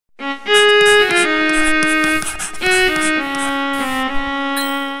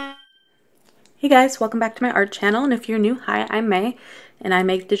guys, welcome back to my art channel, and if you're new, hi, I'm May, and I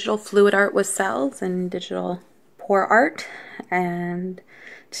make digital fluid art with cells and digital pour art, and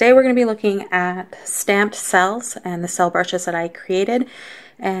today we're going to be looking at stamped cells and the cell brushes that I created,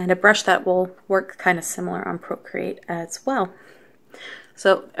 and a brush that will work kind of similar on Procreate as well.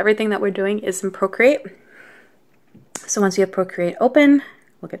 So everything that we're doing is in Procreate. So once you have Procreate open,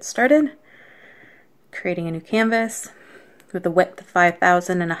 we'll get started. Creating a new canvas with a width of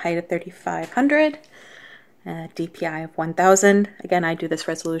 5,000 and a height of 3,500, a DPI of 1,000. Again, I do this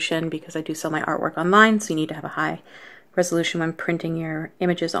resolution because I do sell my artwork online, so you need to have a high resolution when printing your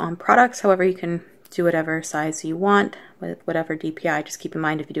images on products. However, you can do whatever size you want with whatever DPI. Just keep in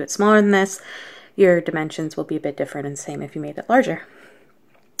mind if you do it smaller than this, your dimensions will be a bit different, and same if you made it larger.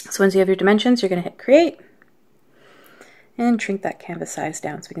 So once you have your dimensions, you're going to hit Create and shrink that canvas size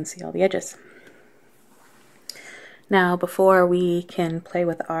down so we can see all the edges. Now, before we can play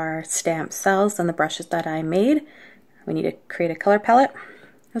with our stamped cells and the brushes that I made, we need to create a color palette.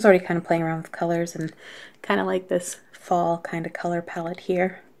 I was already kind of playing around with colors and kind of like this fall kind of color palette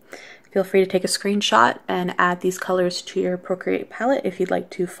here. Feel free to take a screenshot and add these colors to your Procreate palette if you'd like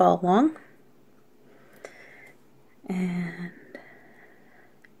to follow along. And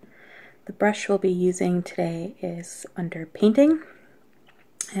the brush we'll be using today is under painting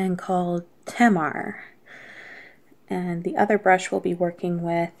and called Tamar. And the other brush we'll be working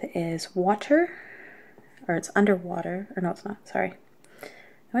with is water, or it's underwater, or no, it's not, sorry. I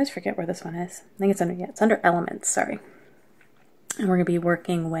always forget where this one is. I think it's under, yeah, it's under elements, sorry. And we're going to be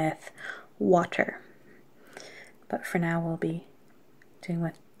working with water. But for now, we'll be doing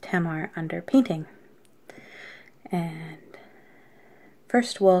with Tamar under painting. And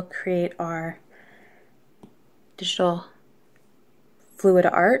first, we'll create our digital fluid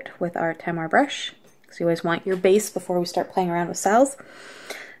art with our Tamar brush. So you always want your base before we start playing around with cells.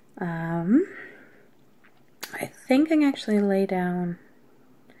 I think I can actually lay down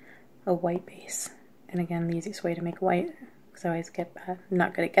a white base. And again, the easiest way to make white, because I always get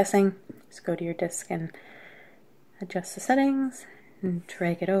not good at guessing, just go to your disk and adjust the settings and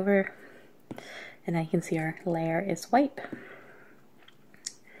drag it over. And now you can see our layer is white.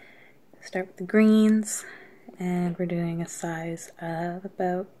 Start with the greens, and we're doing a size of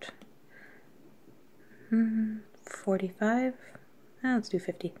about 45, let's do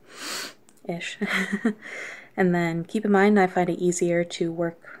 50-ish. And then keep in mind, I find it easier to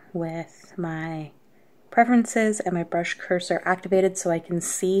work with my preferences and my brush cursor activated so I can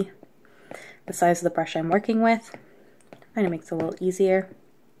see the size of the brush I'm working with. I find it makes it a little easier.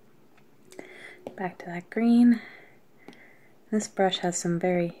 Back to that green. This brush has some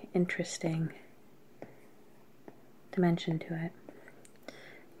very interesting dimension to it.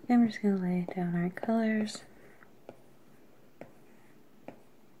 And we're just going to lay down our colors.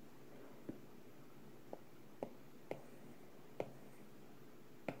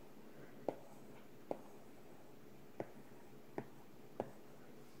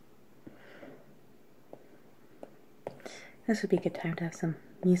 This would be a good time to have some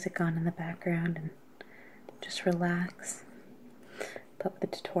music on in the background and just relax. But with the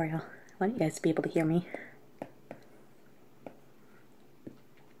tutorial, I want you guys to be able to hear me.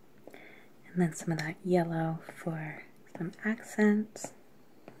 And then some of that yellow for some accents.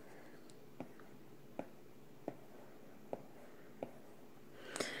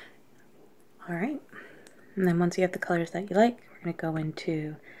 Alright, and then once you have the colors that you like, we're going to go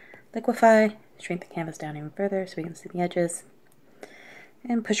into liquify, shrink the canvas down even further so we can see the edges,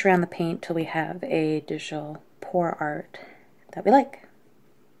 and push around the paint till we have a digital pour art that we like.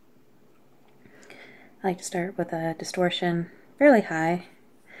 I like to start with a distortion fairly high,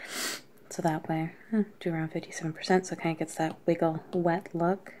 so that way, do around 57%, so it kind of gets that wiggle, wet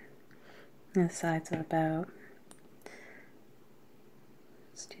look. And the sides of about,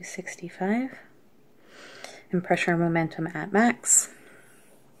 let's do 65. And pressure and momentum at max.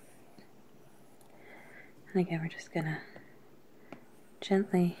 And again, we're just gonna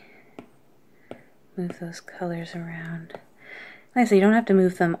gently move those colors around. Like I said, you don't have to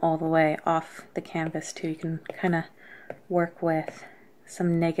move them all the way off the canvas too. You can kind of work with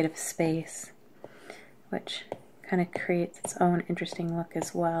some negative space, which kind of creates its own interesting look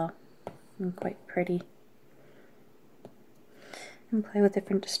as well, and quite pretty. And play with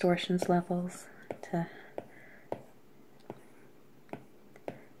different distortions levels to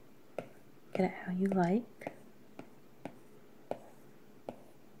get it how you like.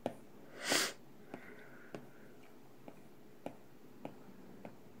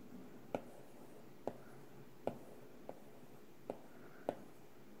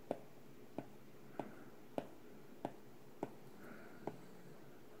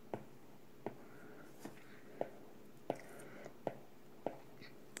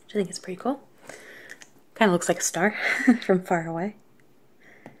 which I think is pretty cool. Kind of looks like a star from far away.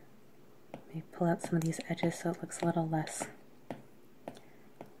 Maybe pull out some of these edges so it looks a little less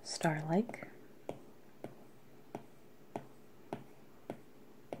star-like.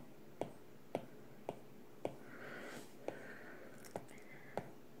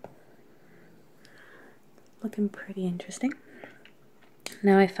 Looking pretty interesting.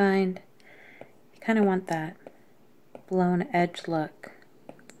 Now I find you kind of want that blown edge look.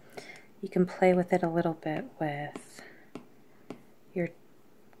 You can play with it a little bit with your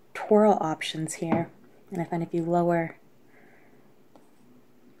twirl options here. And I find if you lower,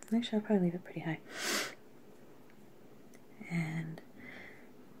 actually I'll probably leave it pretty high, and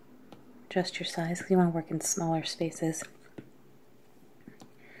adjust your size because you want to work in smaller spaces.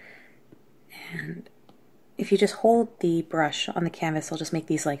 And if you just hold the brush on the canvas, it'll just make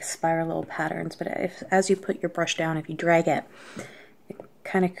these like spiral little patterns. But as you put your brush down, if you drag it, it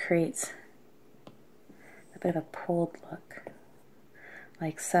kind of creates a bit of a pulled look,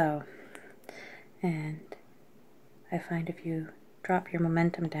 like so. And I find if you drop your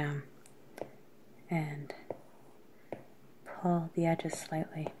momentum down and pull the edges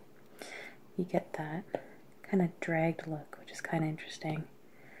slightly, you get that kind of dragged look, which is kind of interesting.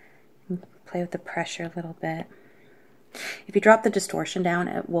 Play with the pressure a little bit. If you drop the distortion down,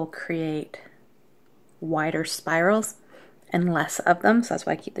 it will create wider spirals and less of them, so that's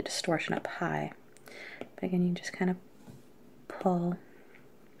why I keep the distortion up high. But again, you just kind of pull.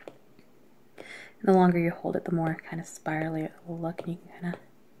 And the longer you hold it, the more kind of spirally it will look, and you can kind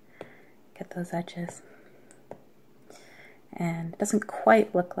of get those edges. And it doesn't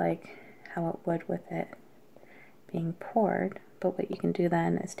quite look like how it would with it being poured, but what you can do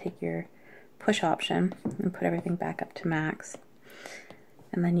then is take your push option and put everything back up to max.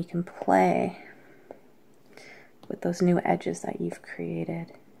 And then you can play with those new edges that you've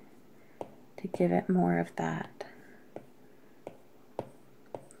created to give it more of that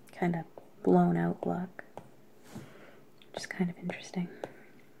kind of blown out look, which is kind of interesting.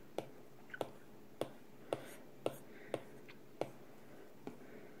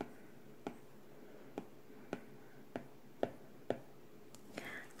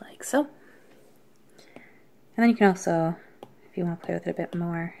 Like so. And then you can also, if you want to play with it a bit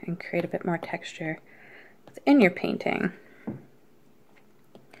more and create a bit more texture within your painting,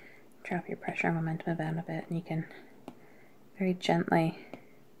 drop your pressure and momentum down a bit, and you can very gently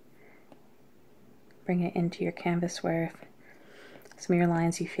bring it into your canvas where if some of your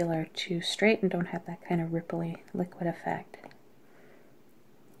lines you feel are too straight and don't have that kind of ripply liquid effect,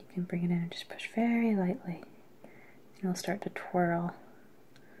 you can bring it in and just push very lightly. And it'll start to twirl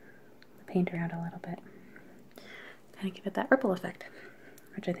the paint around a little bit. Kind of give it that ripple effect,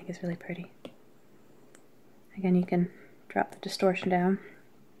 which I think is really pretty. Again, you can drop the distortion down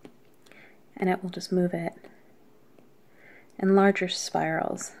and it will just move it in larger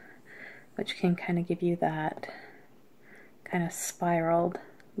spirals, which can kind of give you that kind of spiraled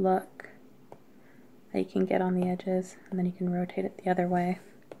look that you can get on the edges. And then you can rotate it the other way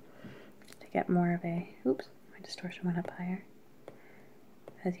to get more of a, oops, my distortion went up higher.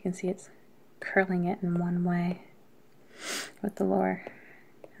 As you can see, it's curling it in one way with the lower,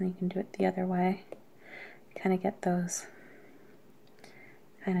 and you can do it the other way. Kind of get those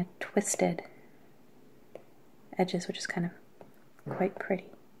kind of twisted edges, which is kind of quite pretty.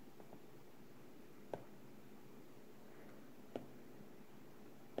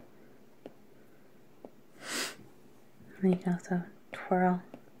 And then you can also twirl.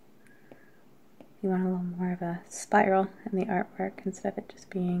 You want a little more of a spiral in the artwork instead of it just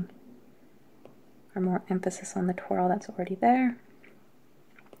being, or more emphasis on the twirl that's already there.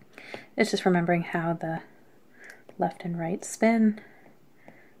 It's just remembering how the left and right spin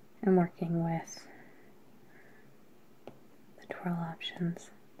and working with the twirl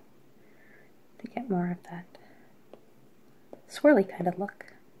options to get more of that swirly kind of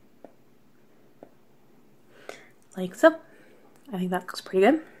look. Like so. I think that looks pretty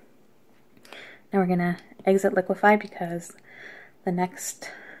good. Now we're going to exit liquify because the next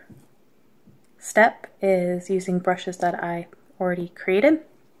step is using brushes that I already created.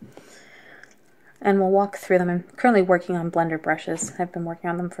 And we'll walk through them. I'm currently working on Blender brushes. I've been working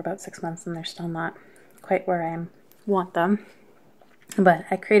on them for about 6 months and they're still not quite where I want them. But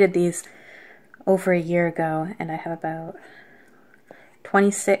I created these over a year ago and I have about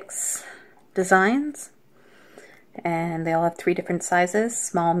 26 designs. And they all have 3 different sizes,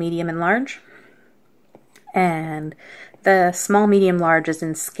 small, medium, and large. And the small, medium, large is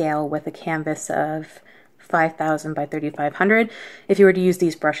in scale with a canvas of 5,000 by 3,500. If you were to use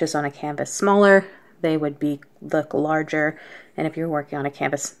these brushes on a canvas smaller, they would look larger. And if you're working on a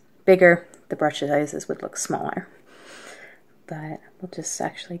canvas bigger, the brush sizes would look smaller. But we'll just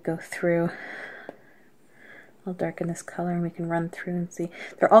actually go through. I'll darken this color and we can run through and see.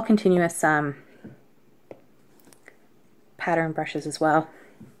 They're all continuous pattern brushes as well.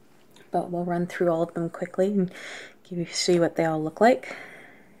 But we'll run through all of them quickly and see what they all look like.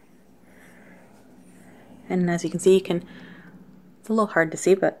 And as you can see, it's a little hard to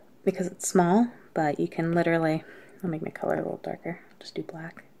see, but because it's small, but you can literally, I'll make my color a little darker, just do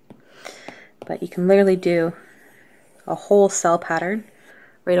black. But you can literally do a whole cell pattern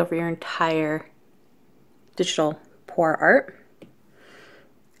right over your entire digital pour art.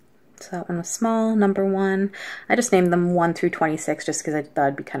 So that one was small, number 1. I just named them 1 through 26 just because I thought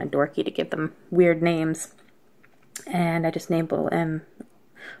it'd be kind of dorky to give them weird names. And I just named and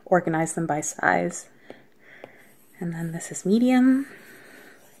organized them by size. And then this is medium.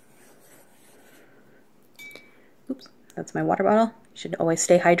 Oops, that's my water bottle. You should always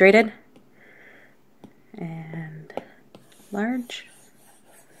stay hydrated. And large.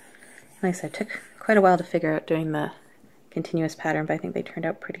 Like I said, it took quite a while to figure out doing the continuous pattern, but I think they turned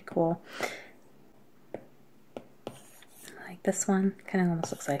out pretty cool. Like this one, kind of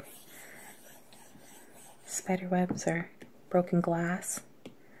almost looks like spider webs or broken glass.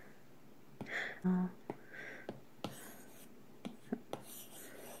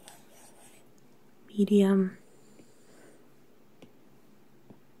 Medium.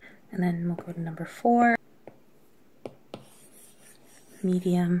 And then we'll go to number 4.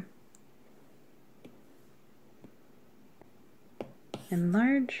 Medium. And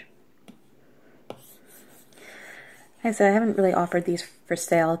large. Like I said, I haven't really offered these for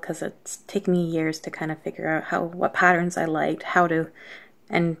sale because it's taken me years to kind of figure out what patterns I liked,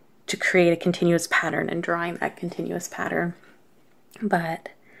 and to create a continuous pattern and drawing that continuous pattern. But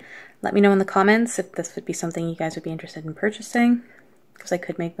let me know in the comments if this would be something you guys would be interested in purchasing, because I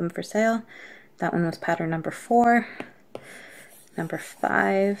could make them for sale. That one was pattern number 4. Number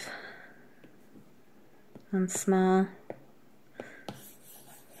 5 on small.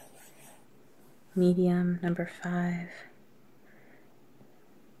 Medium, number 5.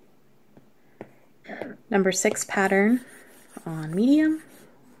 Number 6 pattern on medium.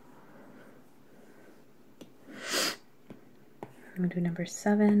 I'm going to do number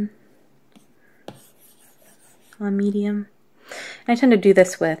 7 on medium. And I tend to do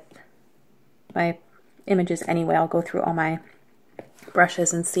this with my images anyway. I'll go through all my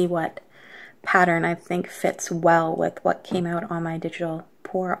brushes and see what pattern I think fits well with what came out on my digital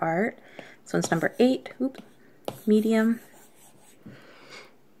pour art. This one's number 8, oops, medium.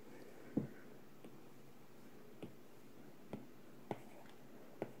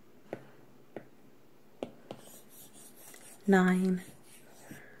 Nine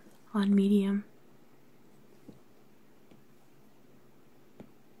on medium.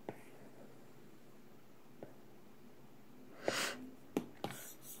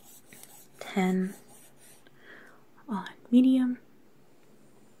 10 on medium.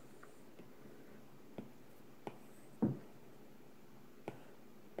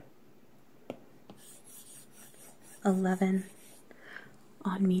 11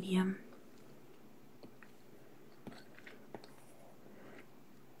 on medium.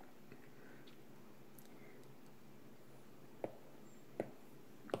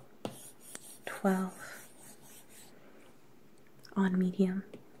 12 on medium.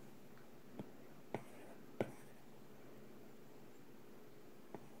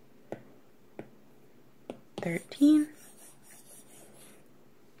 13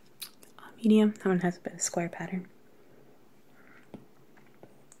 on medium. That one has a bit of square pattern.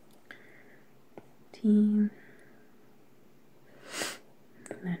 15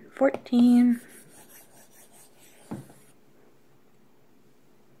 and then 14.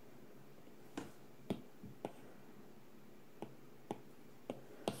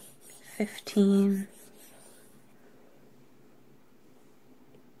 15.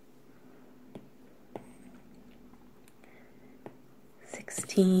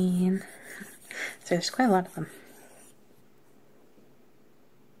 16. So there's quite a lot of them.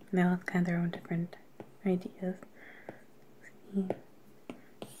 They all have kind of their own different ideas.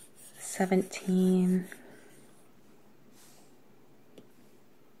 17.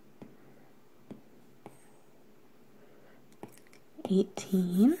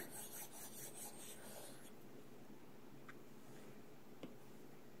 18.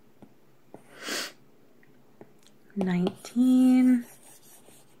 19.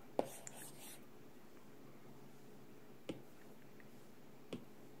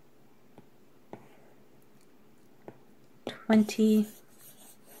 20. 21.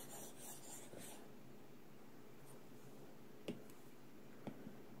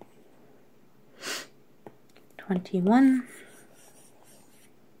 21,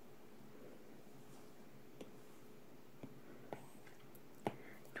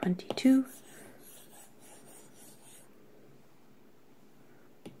 22,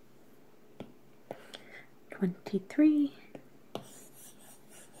 23,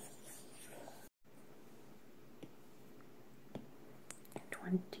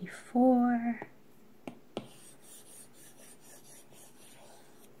 24,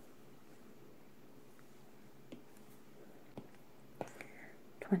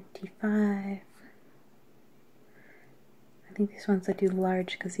 25. I think these ones I do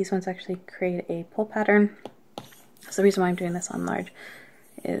large because these ones actually create a pull pattern. So the reason why I'm doing this on large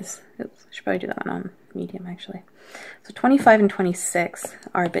is, oops, I should probably do that one on medium actually. So 25 and 26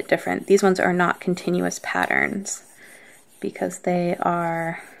 are a bit different. These ones are not continuous patterns because they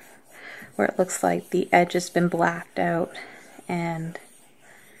are where it looks like the edge has been blacked out and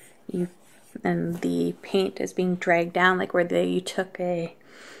the paint is being dragged down, like where you took a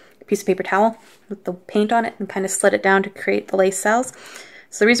piece of paper towel with the paint on it and kind of slid it down to create the lace cells.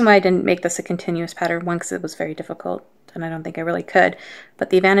 So the reason why I didn't make this a continuous pattern, one, because it was very difficult and I don't think I really could,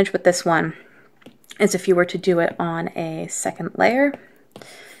 but the advantage with this one is if you were to do it on a second layer,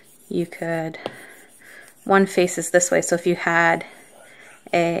 you could, one faces this way, so if you had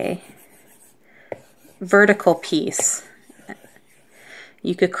a vertical piece,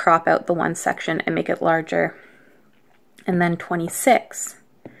 you could crop out the one section and make it larger. And then 26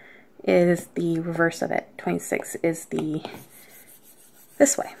 is the reverse of it. 26 is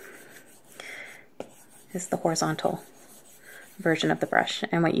this way, is the horizontal version of the brush.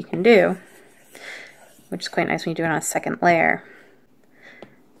 And what you can do, which is quite nice when you do it on a second layer.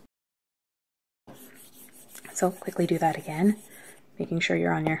 So quickly do that again, making sure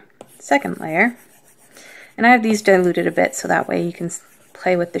you're on your second layer. And I have these diluted a bit so that way you can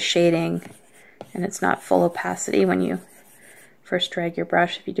play with the shading and it's not full opacity when you first drag your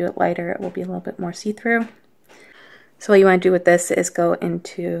brush. If you do it lighter, it will be a little bit more see-through. So what you want to do with this is go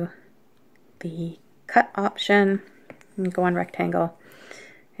into the cut option and go on rectangle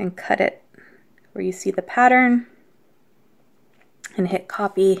and cut it where you see the pattern and hit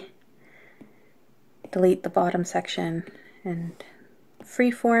copy, delete the bottom section and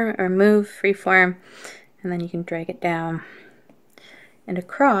freeform or move freeform, and then you can drag it down and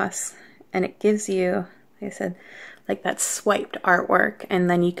across, and it gives you, like I said, like that swiped artwork. And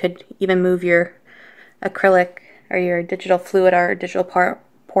then you could even move your acrylic or your digital fluid art or digital pour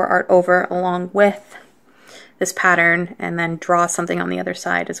art over along with this pattern and then draw something on the other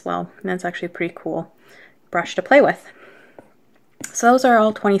side as well. And that's actually a pretty cool brush to play with. So those are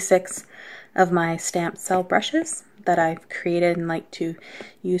all 26 of my stamped cell brushes that I've created and like to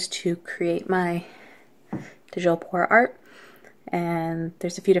use to create my digital pour art. And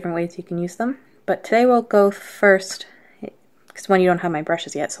there's a few different ways you can use them. But today we'll go first, because one, you don't have my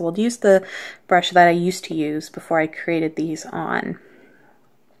brushes yet, so we'll use the brush that I used to use before I created these on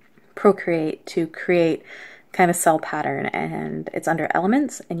Procreate to create kind of a cell pattern, and it's under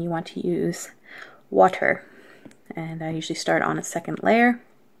elements and you want to use water. And I usually start on a second layer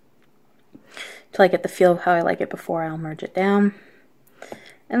till I get the feel of how I like it before I'll merge it down.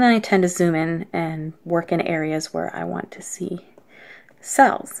 And then I tend to zoom in and work in areas where I want to see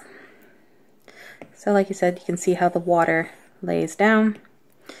cells. So like you said, you can see how the water lays down.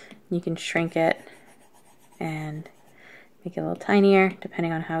 You can shrink it and make it a little tinier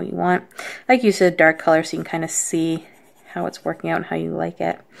depending on how you want. I like to use a dark color so you can kind of see how it's working out and how you like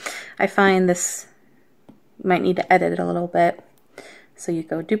it. I find this, you might need to edit it a little bit. So you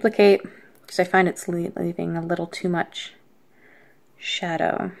go duplicate, because I find it's leaving a little too much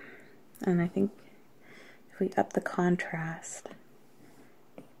shadow. And I think if we up the contrast,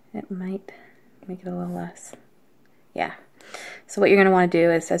 it might make it a little less. Yeah. So what you're going to want to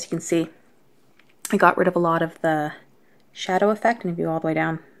do is, as you can see, I got rid of a lot of the shadow effect, and if you go all the way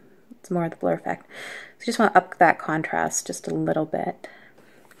down, it's more of the blur effect. So you just want to up that contrast just a little bit,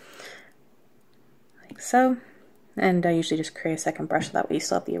 like so. And I usually just create a second brush so that way you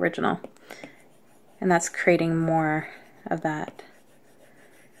still have the original. And that's creating more of that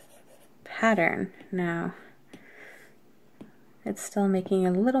pattern. Now, it's still making it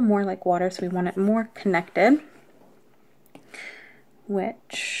a little more like water, so we want it more connected,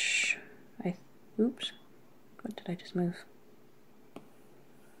 which oops, what did I just move?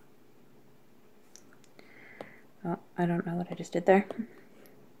 Oh, I don't know what I just did there.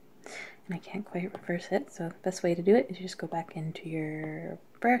 And I can't quite reverse it, so the best way to do it is you just go back into your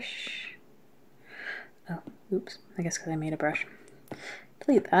brush. Oh, oops, I guess because I made a brush.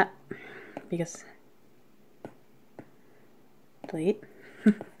 Delete that, because delete,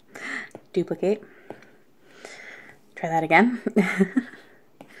 duplicate. try that again.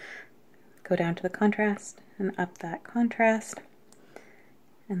 Go down to the contrast and up that contrast.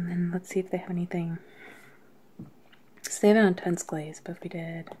 And then let's see if they have anything. So they have an intense glaze, but if we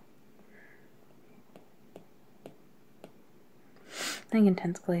did, I think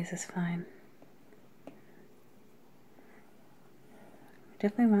intense glaze is fine. We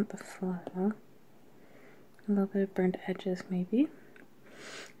definitely want the flow. A little bit of burnt edges maybe.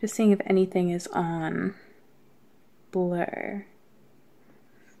 Just seeing if anything is on blur,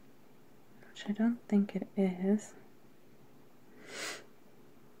 which I don't think it is.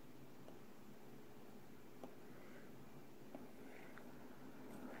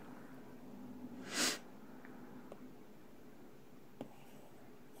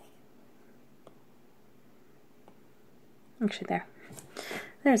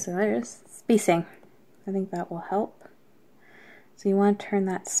 Actually, there's spacing. I think that will help. So you want to turn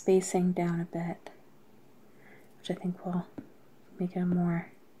that spacing down a bit, which I think will make it a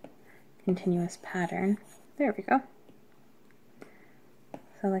more continuous pattern. There we go.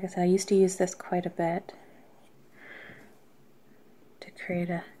 So like I said, I used to use this quite a bit to create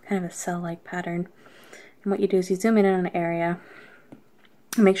a kind of a cell-like pattern. And what you do is you zoom in on an area,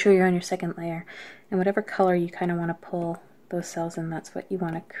 make sure you're on your second layer, and whatever color you kind of want to pull those cells in, that's what you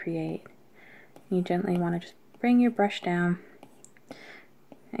want to create. You gently want to just bring your brush down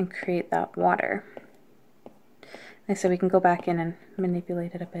and create that water. And so we can go back in and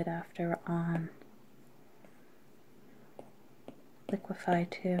manipulate it a bit after on liquify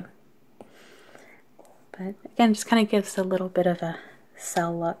too. But again, just kind of gives a little bit of a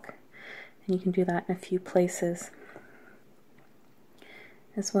cell look. And you can do that in a few places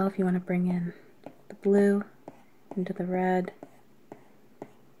as well if you want to bring in the blue into the red,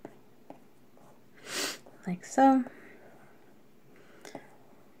 like so.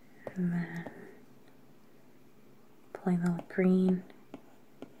 And then pulling the green.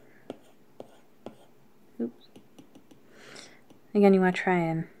 Oops. Again, you want to try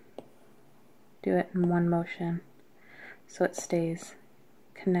and do it in one motion so it stays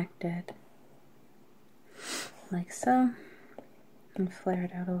connected, like so, and flare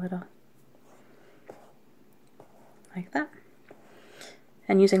it out a little, like that.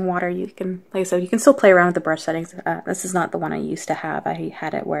 And using water, you can, like I said, you can still play around with the brush settings. This is not the one I used to have. I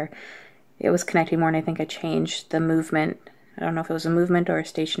had it where it was connecting more, and I think I changed the movement. I don't know if it was a movement or a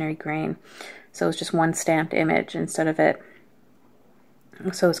stationary grain. So it was just one stamped image instead of it.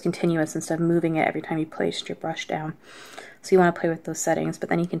 So it was continuous instead of moving it every time you placed your brush down. So you want to play with those settings, but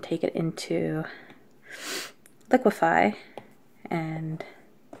then you can take it into liquify and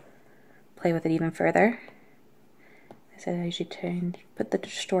play with it even further. So I usually put the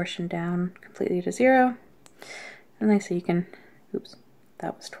distortion down completely to 0. And like so you can, oops,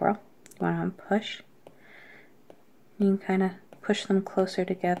 that was twirl. You want to push. You can kind of push them closer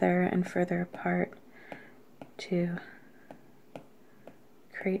together and further apart to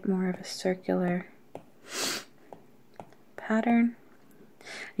create more of a circular pattern.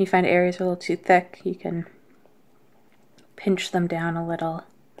 You find areas are a little too thick, you can pinch them down a little,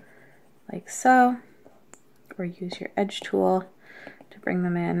 like so. Or use your edge tool to bring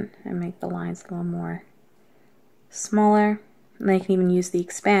them in and make the lines a little more smaller. And then you can even use the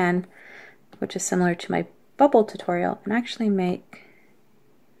expand, which is similar to my bubble tutorial, and actually make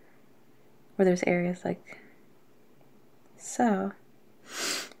where there's areas like so,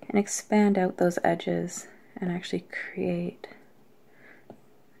 and expand out those edges and actually create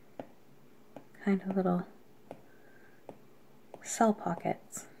kind of little cell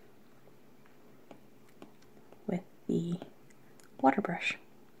pockets with the water brush.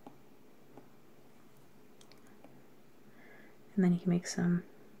 And then you can make some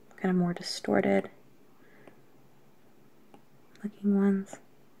kind of more distorted looking ones.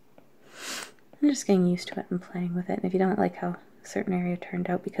 I'm just getting used to it and playing with it. And if you don't like how a certain area turned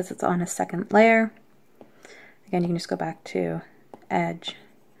out because it's on a second layer, again, you can just go back to edge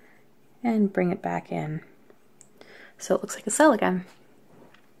and bring it back in so it looks like a cell again.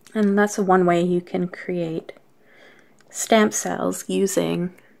 And that's one way you can create stamp cells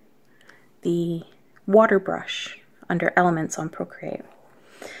using the water brush under elements on Procreate.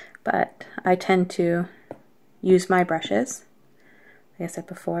 But I tend to use my brushes, like I said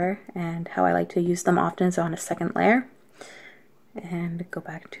before, and how I like to use them often is on a second layer. And go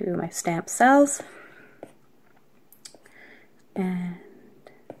back to my stamp cells and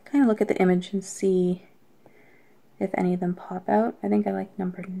kind of look at the image and see if any of them pop out. I think I like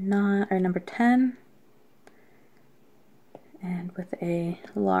number 9 or number 10, and with a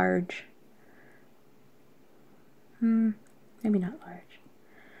large, maybe not large.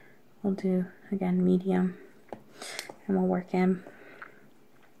 We'll do again medium. and we'll work in.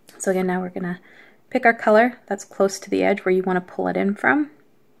 So again, now we're going to pick our color that's close to the edge where you want to pull it in from,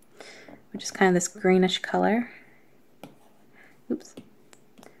 which is kind of this greenish color. Oops.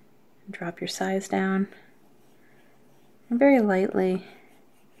 Drop your size down, and very lightly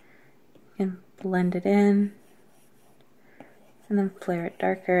you can blend it in, and then flare it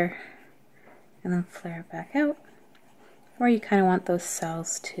darker, and then flare it back out, where you kind of want those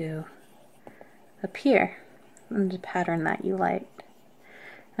cells to appear in the pattern that you liked.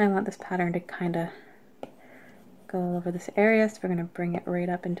 And I want this pattern to kind of go all over this area, so we're going to bring it right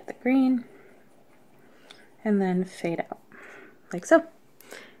up into the green and then fade out like so.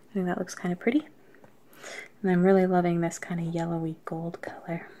 I think that looks kind of pretty. And I'm really loving this kind of yellowy gold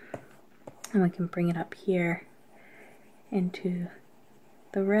color. And we can bring it up here into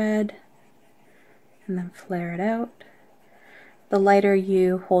the red and then flare it out. The lighter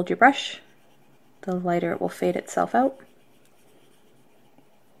you hold your brush, the lighter it will fade itself out.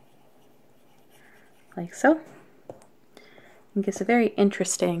 Like so. It gives a very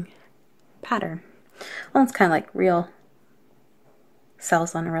interesting pattern. Almost kind of like real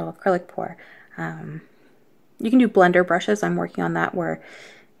cells on a real acrylic pour. You can do blender brushes. I'm working on that, where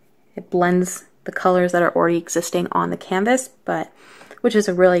it blends the colors that are already existing on the canvas, but which is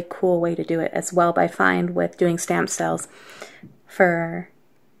a really cool way to do it as well. But I find with doing stamp cells, for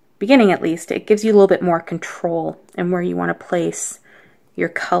beginning at least, it gives you a little bit more control in where you want to place your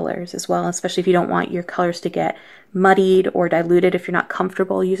colors as well, especially if you don't want your colors to get muddied or diluted if you're not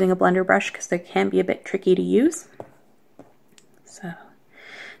comfortable using a blender brush, because they can be a bit tricky to use. So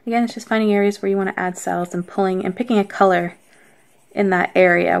again, it's just finding areas where you want to add cells and pulling and picking a color in that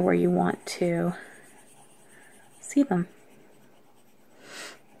area where you want to see them.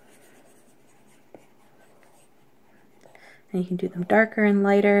 And you can do them darker and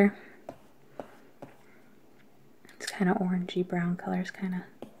lighter. It's kind of orangey brown colors, kind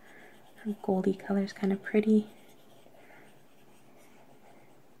of goldy colors, kind of pretty.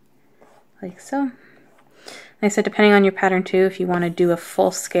 Like so. Like I said, depending on your pattern too, if you want to do a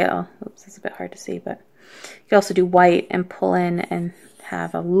full scale, oops, it's a bit hard to see, but you can also do white and pull in and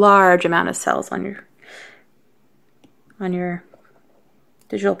have a large amount of cells on your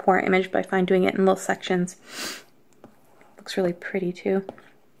digital pour image. But I find doing it in little sections looks really pretty too.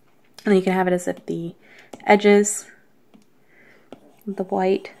 And then you can have it as if the edges of the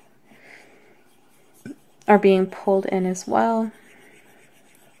white are being pulled in as well.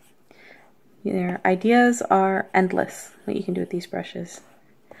 Your ideas are endless, what you can do with these brushes.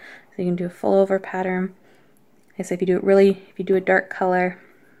 So you can do a full over pattern. I say if you do a dark color,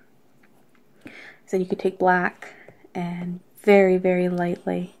 so you could take black and very, very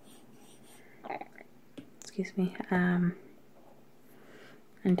lightly, excuse me, and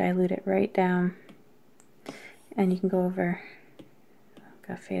dilute it right down. And you can go over,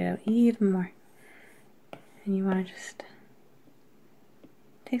 gotta fade it out even more. And you want to just,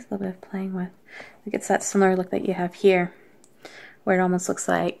 takes a little bit of playing with. It gets that similar look that you have here, where it almost looks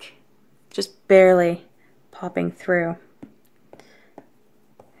like just barely popping through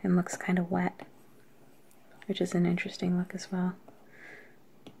and looks kind of wet, which is an interesting look as well.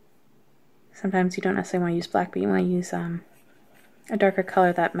 Sometimes you don't necessarily want to use black, but you want to use a darker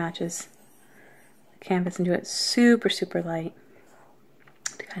color that matches the canvas and do it super, super light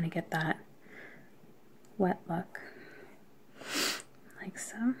to kind of get that wet look. Like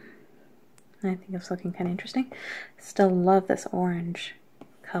so. And I think it's looking kind of interesting. Still love this orange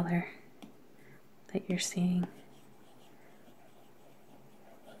color that you're seeing.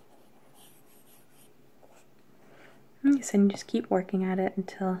 So you just keep working at it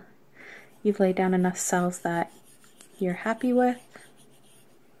until you've laid down enough cells that you're happy with.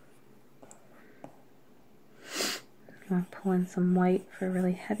 You want to pull in some white for a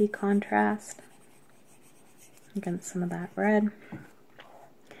really heavy contrast against some of that red.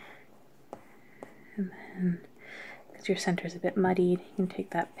 And then, because your center is a bit muddied, you can take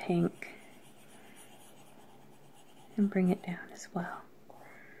that pink and bring it down as well.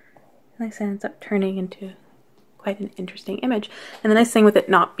 And like I said, it ends up turning into quite an interesting image. And the nice thing with it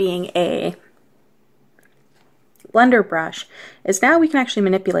not being a blender brush is now we can actually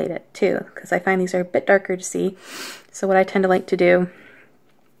manipulate it too, because I find these are a bit darker to see. So what I tend to like to do,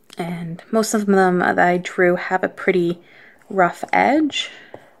 and most of them that I drew have a pretty rough edge.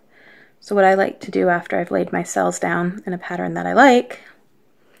 So what I like to do after I've laid my cells down in a pattern that I like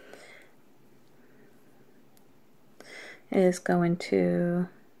is go into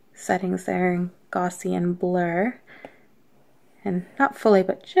settings there and Gaussian blur, and not fully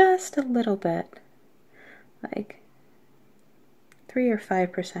but just a little bit, like 3 or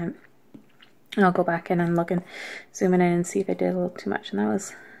 5%, And I'll go back in and look and zoom in and see if I did a little too much. And that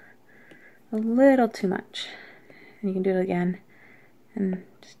was a little too much. And you can do it again and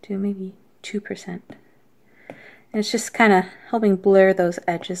just do maybe 2%. And it's just kind of helping blur those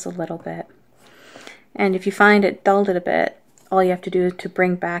edges a little bit. And if you find it dulled it a bit, all you have to do to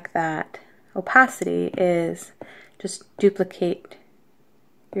bring back that opacity is just duplicate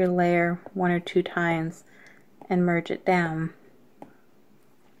your layer 1 or 2 times and merge it down.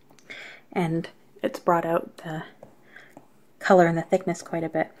 And it's brought out the color and the thickness quite a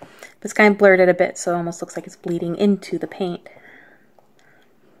bit. But it's kind of blurred it a bit, so it almost looks like it's bleeding into the paint.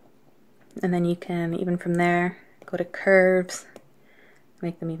 And then you can, even from there, go to curves,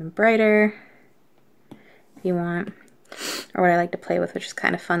 make them even brighter if you want. Or what I like to play with, which is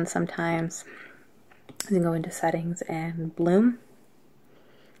kind of fun sometimes, is you can go into settings and bloom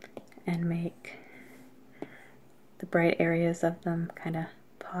and make the bright areas of them kind of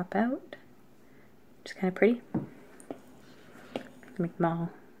pop out, which is kind of pretty. Make them all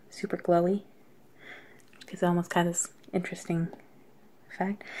super glowy because it almost kind of this interesting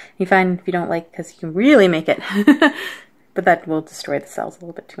effect. You find if you don't like, because you can really make it, but that will destroy the cells a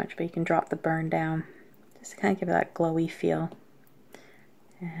little bit too much, but you can drop the burn down just to kind of give it that glowy feel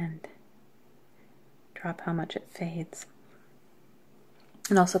and drop how much it fades.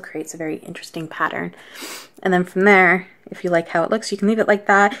 It also creates a very interesting pattern. And then from there, if you like how it looks, you can leave it like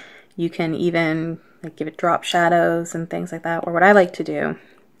that. You can even like give it drop shadows and things like that. Or what I like to do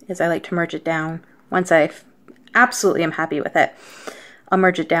is I like to merge it down. Once I absolutely am happy with it, I'll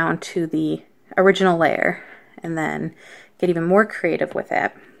merge it down to the original layer and then get even more creative with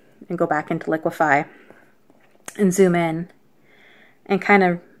it and go back into liquify and zoom in and kind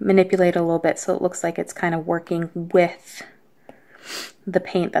of manipulate a little bit so it looks like it's kind of working with the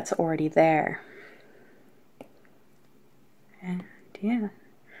paint that's already there. And yeah,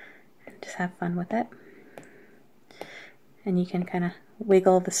 just have fun with it. And you can kind of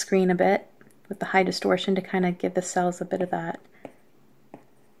wiggle the screen a bit with the high distortion to kind of give the cells a bit of that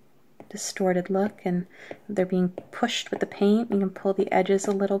distorted look, and they're being pushed with the paint. You can pull the edges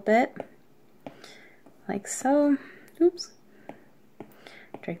a little bit like so. Oops,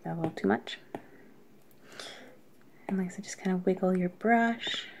 drag that a little too much. And like I said, just kind of wiggle your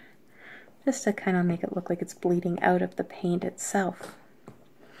brush just to kind of make it look like it's bleeding out of the paint itself.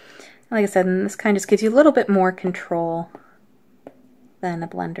 Like I said, and this kind of just gives you a little bit more control than a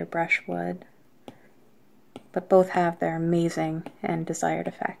blender brush would, but both have their amazing and desired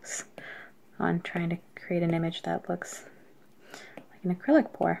effects on trying to create an image that looks like an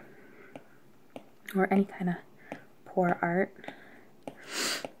acrylic pour or any kind of pour art.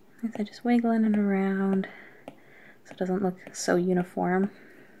 Like I said, just wiggling it around so it doesn't look so uniform.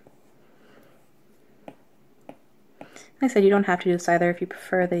 Like I said, you don't have to do this either. If you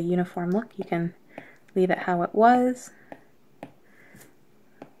prefer the uniform look, you can leave it how it was.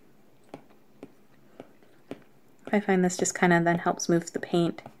 I find this just kind of then helps move the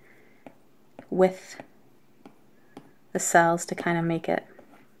paint with the cells to kind of make it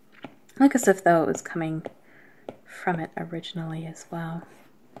look as if though it was coming from it originally as well,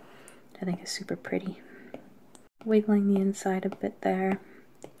 which I think is super pretty. Wiggling the inside a bit there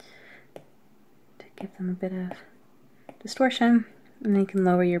to give them a bit of distortion, and then you can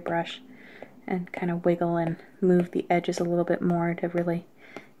lower your brush and kind of wiggle and move the edges a little bit more to really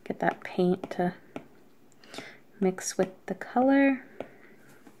get that paint to mix with the color,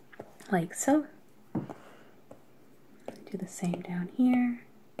 like so. Do the same down here.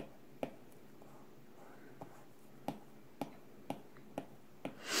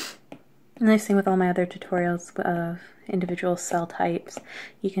 The nice thing with all my other tutorials of individual cell types,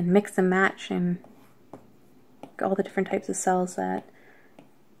 you can mix and match and all the different types of cells that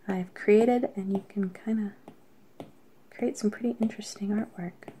I've created, and you can kind of create some pretty interesting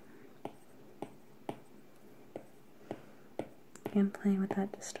artwork. Again, playing with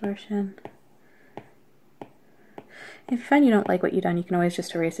that distortion. If you find you don't like what you've done, you can always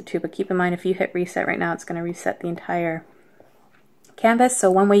just erase it too, but keep in mind if you hit reset right now, it's going to reset the entire canvas. So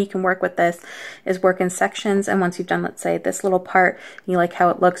one way you can work with this is work in sections, and once you've done, let's say, this little part, you like how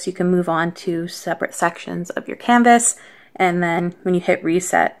it looks, you can move on to separate sections of your canvas, and then when you hit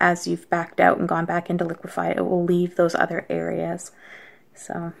reset, as you've backed out and gone back into liquify, it will leave those other areas.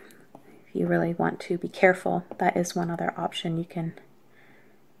 So if you really want to be careful, that is one other option you can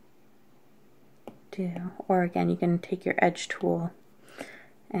do. Or again, you can take your edge tool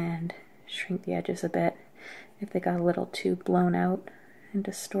and shrink the edges a bit if they got a little too blown out and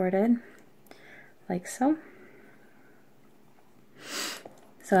distorted, like so.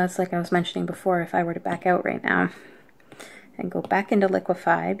 So that's like I was mentioning before, if I were to back out right now and go back into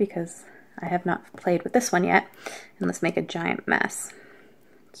liquify, because I have not played with this one yet. And let's make a giant mess.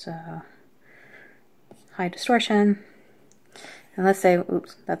 So high distortion. And let's say,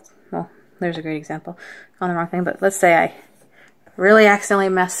 oops, that's, well, there's a great example on the wrong thing, but let's say I really accidentally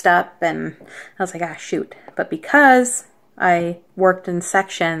messed up and I was like, ah, shoot. But because I worked in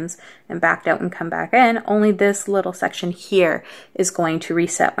sections and backed out and come back in, only this little section here is going to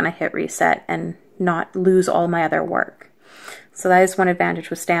reset when I hit reset and not lose all my other work. So that is one advantage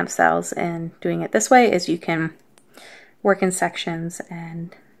with stamp cells, and doing it this way is you can work in sections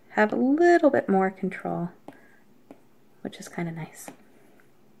and have a little bit more control, which is kind of nice.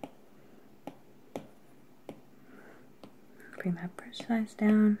 Bring that brush size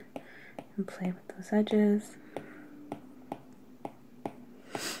down and play with those edges.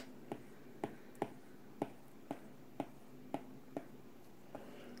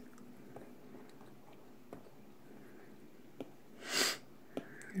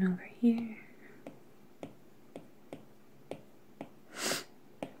 And over here.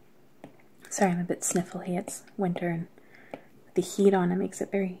 Sorry, I'm a bit sniffly. It's winter and with the heat on, it makes it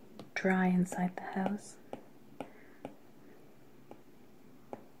very dry inside the house.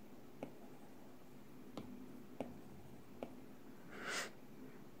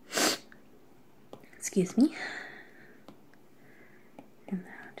 Excuse me. And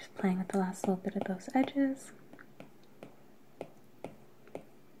now just playing with the last little bit of those edges.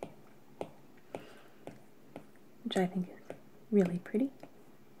 Which I think is really pretty.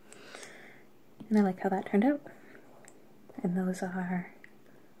 And I like how that turned out. And those are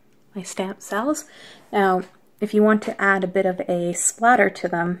my stamp cells. Now, if you want to add a bit of a splatter to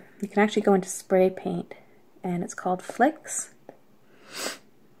them, you can actually go into spray paint, and it's called Flicks.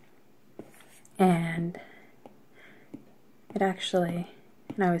 And it actually,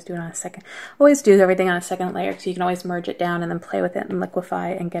 and I always do it on a second, always do everything on a second layer, so you can always merge it down and then play with it and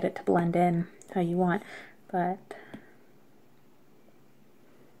liquify and get it to blend in how you want. But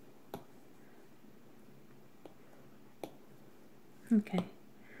okay.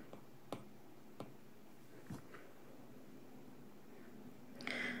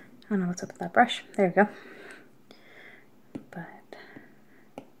 I don't know what's up with that brush. There we go. But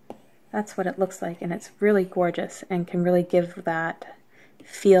that's what it looks like, and it's really gorgeous and can really give that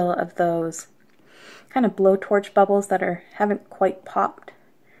feel of those kind of blowtorch bubbles that haven't quite popped.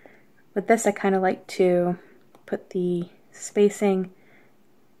 With this, I kind of like to put the spacing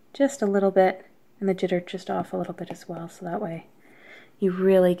just a little bit and the jitter just off a little bit as well, so that way you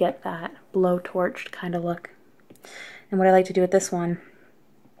really get that blowtorched kind of look. And what I like to do with this one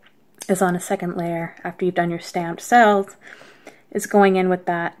is on a second layer, after you've done your stamped cells, is going in with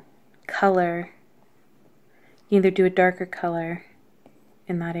that color. You either do a darker color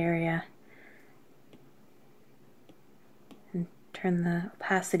in that area and turn the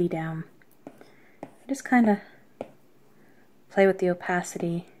opacity down. Just kind of play with the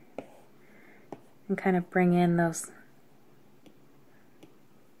opacity and kind of bring in those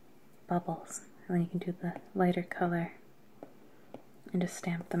bubbles. And then you can do the lighter color and just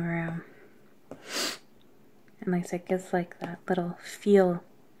stamp them around. And like I said, it gives like that little feel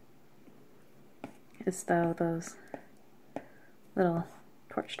as though those little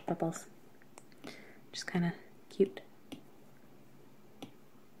torched bubbles. Just kind of cute.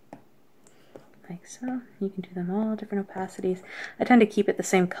 Like so. You can do them all different opacities. I tend to keep it the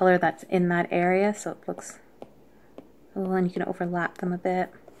same color that's in that area, so it looks a little, and you can overlap them a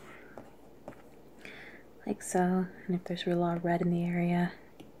bit. Like so. And if there's a lot of red in the area,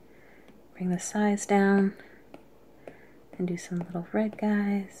 bring the size down and do some little red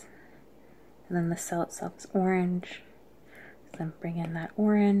guys. And then the cell itself is orange. So then bring in that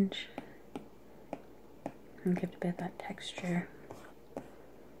orange and give it a bit of that texture.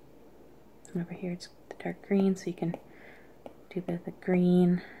 And over here it's the dark green, so you can do a bit of the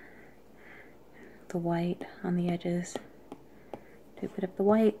green, the white on the edges. Do a bit of the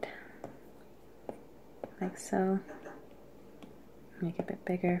white, like so. Make it a bit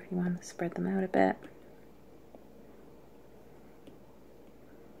bigger if you want to spread them out a bit.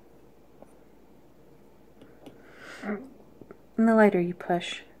 And the lighter you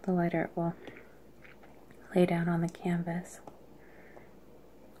push, the lighter it will lay down on the canvas.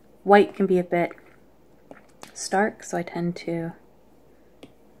 White can be a bit stark, so I tend to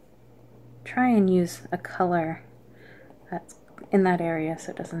try and use a color that's in that area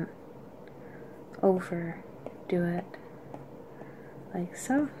so it doesn't overdo it. Like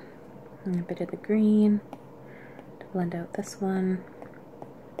so. And a bit of the green to blend out this one.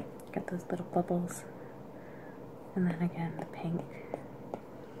 Get those little bubbles. And then again the pink.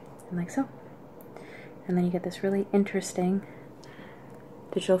 And like so. And then you get this really interesting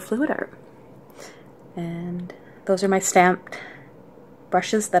digital fluid art. And those are my stamped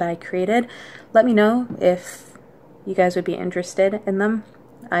brushes that I created. Let me know if you guys would be interested in them.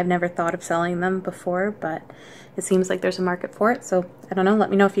 I've never thought of selling them before, but it seems like there's a market for it, so I don't know. Let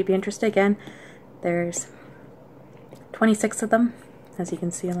me know if you'd be interested. Again, there's 26 of them, as you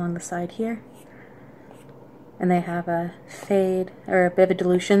can see along the side here. And they have a fade, or a bit of a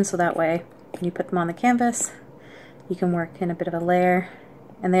dilution, so that way when you put them on the canvas, you can work in a bit of a layer.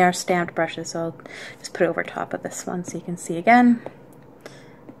 And they are stamped brushes, so I'll just put it over top of this one so you can see again.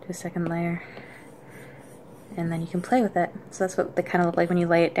 Do a second layer. And then you can play with it. So that's what they kind of look like when you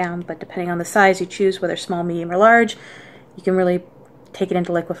lay it down, but depending on the size you choose, whether small, medium, or large, you can really take it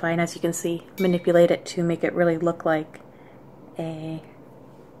into liquify, and as you can see, manipulate it to make it really look like a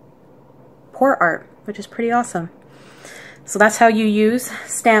pour art, which is pretty awesome. So that's how you use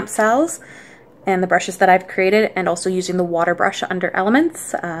stamp cells and the brushes that I've created, and also using the water brush under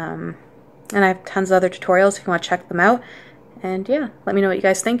elements. And I have tons of other tutorials if you want to check them out. And yeah, let me know what you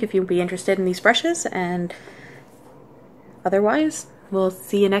guys think if you'd be interested in these brushes, and otherwise, we'll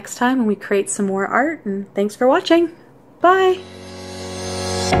see you next time when we create some more art, and thanks for watching. Bye!